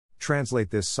Translate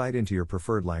this site into your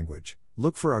preferred language.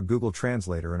 Look for our Google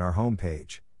Translator in our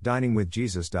homepage,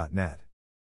 diningwithjesus.net.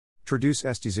 Traduce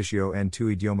este sitio en tu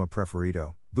idioma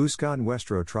preferido. Busca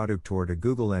nuestro traductor de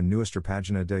Google en nuestra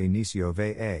página de inicio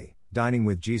va,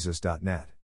 diningwithjesus.net.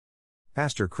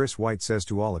 Pastor Chris White says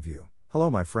to all of you, hello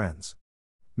my friends.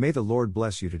 May the Lord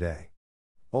bless you today.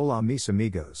 Hola mis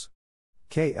amigos.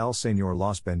 Que el Señor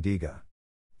los bendiga.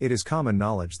 It is common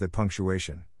knowledge that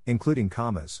punctuation, including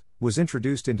commas, was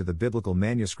introduced into the biblical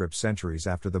manuscript centuries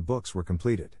after the books were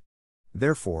completed.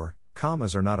 Therefore,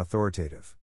 commas are not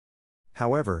authoritative.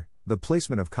 However, the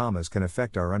placement of commas can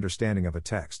affect our understanding of a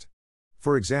text.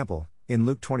 For example, in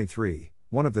Luke 23,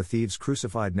 one of the thieves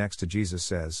crucified next to Jesus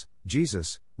says,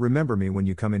 Jesus, remember me when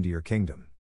you come into your kingdom.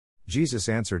 Jesus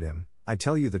answered him, I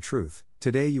tell you the truth,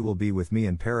 today you will be with me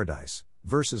in paradise,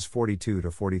 verses 42 to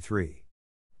 43.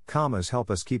 Commas help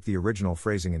us keep the original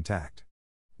phrasing intact.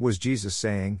 Was Jesus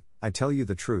saying, I tell you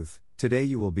the truth, today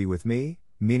you will be with me,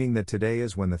 meaning that today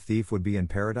is when the thief would be in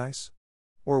paradise?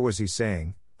 Or was he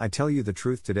saying, I tell you the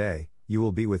truth today, you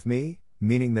will be with me,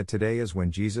 meaning that today is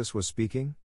when Jesus was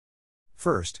speaking?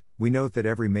 First, we note that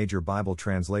every major Bible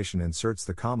translation inserts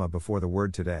the comma before the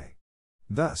word today.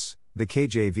 Thus, the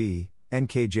KJV,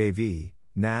 NKJV,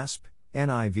 NASB,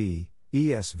 NIV,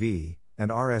 ESV,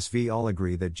 and RSV all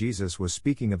agree that Jesus was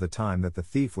speaking of the time that the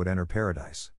thief would enter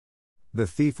paradise. The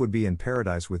thief would be in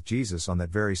paradise with Jesus on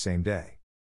that very same day.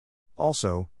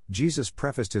 Also, Jesus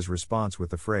prefaced his response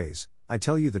with the phrase, I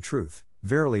tell you the truth,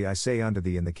 verily I say unto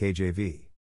thee in the KJV.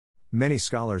 Many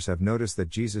scholars have noticed that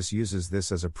Jesus uses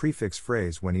this as a prefix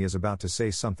phrase when he is about to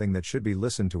say something that should be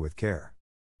listened to with care.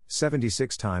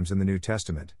 76 times in the New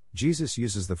Testament, Jesus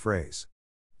uses the phrase.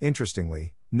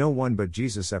 Interestingly, no one but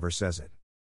Jesus ever says it.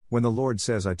 When the Lord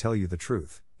says I tell you the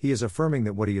truth, he is affirming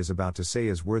that what he is about to say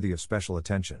is worthy of special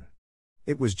attention.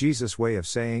 It was Jesus' way of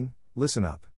saying, listen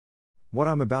up. What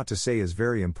I'm about to say is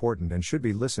very important and should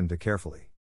be listened to carefully.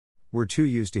 We're too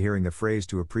used to hearing the phrase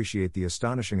to appreciate the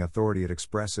astonishing authority it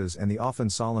expresses and the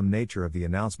often solemn nature of the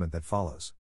announcement that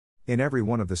follows. In every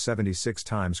one of the 76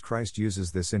 times Christ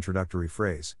uses this introductory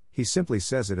phrase, he simply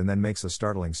says it and then makes a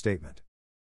startling statement.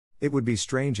 It would be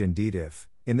strange indeed if,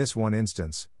 in this one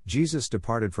instance, Jesus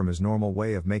departed from his normal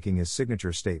way of making his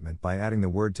signature statement by adding the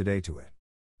word today to it.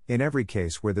 In every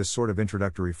case where this sort of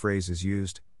introductory phrase is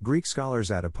used, Greek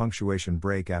scholars add a punctuation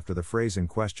break after the phrase in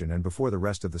question and before the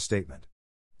rest of the statement.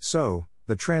 So,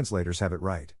 the translators have it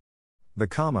right. The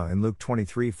comma in Luke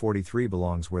 23:43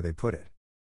 belongs where they put it.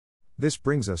 This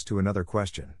brings us to another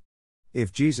question.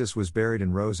 If Jesus was buried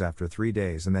and rose after 3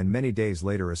 days and then many days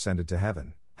later ascended to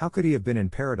heaven, how could he have been in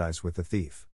paradise with the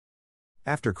thief?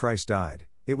 After Christ died,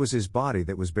 it was his body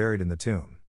that was buried in the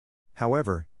tomb.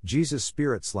 However, Jesus'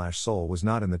 spirit/soul was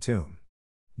not in the tomb.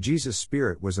 Jesus'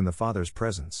 spirit was in the Father's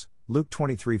presence, Luke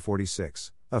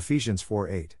 23:46, Ephesians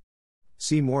 4:8.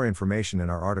 See more information in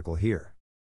our article here.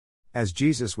 As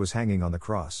Jesus was hanging on the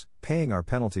cross, paying our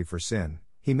penalty for sin,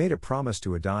 he made a promise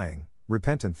to a dying,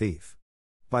 repentant thief.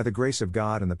 By the grace of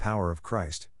God and the power of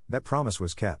Christ, that promise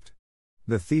was kept.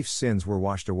 The thief's sins were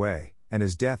washed away, and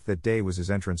his death that day was his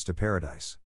entrance to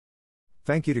paradise.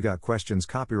 Thank you to Got Questions.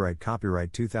 Copyright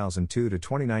 2002 to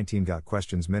 2019 Got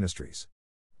Questions Ministries.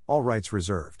 All rights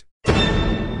reserved.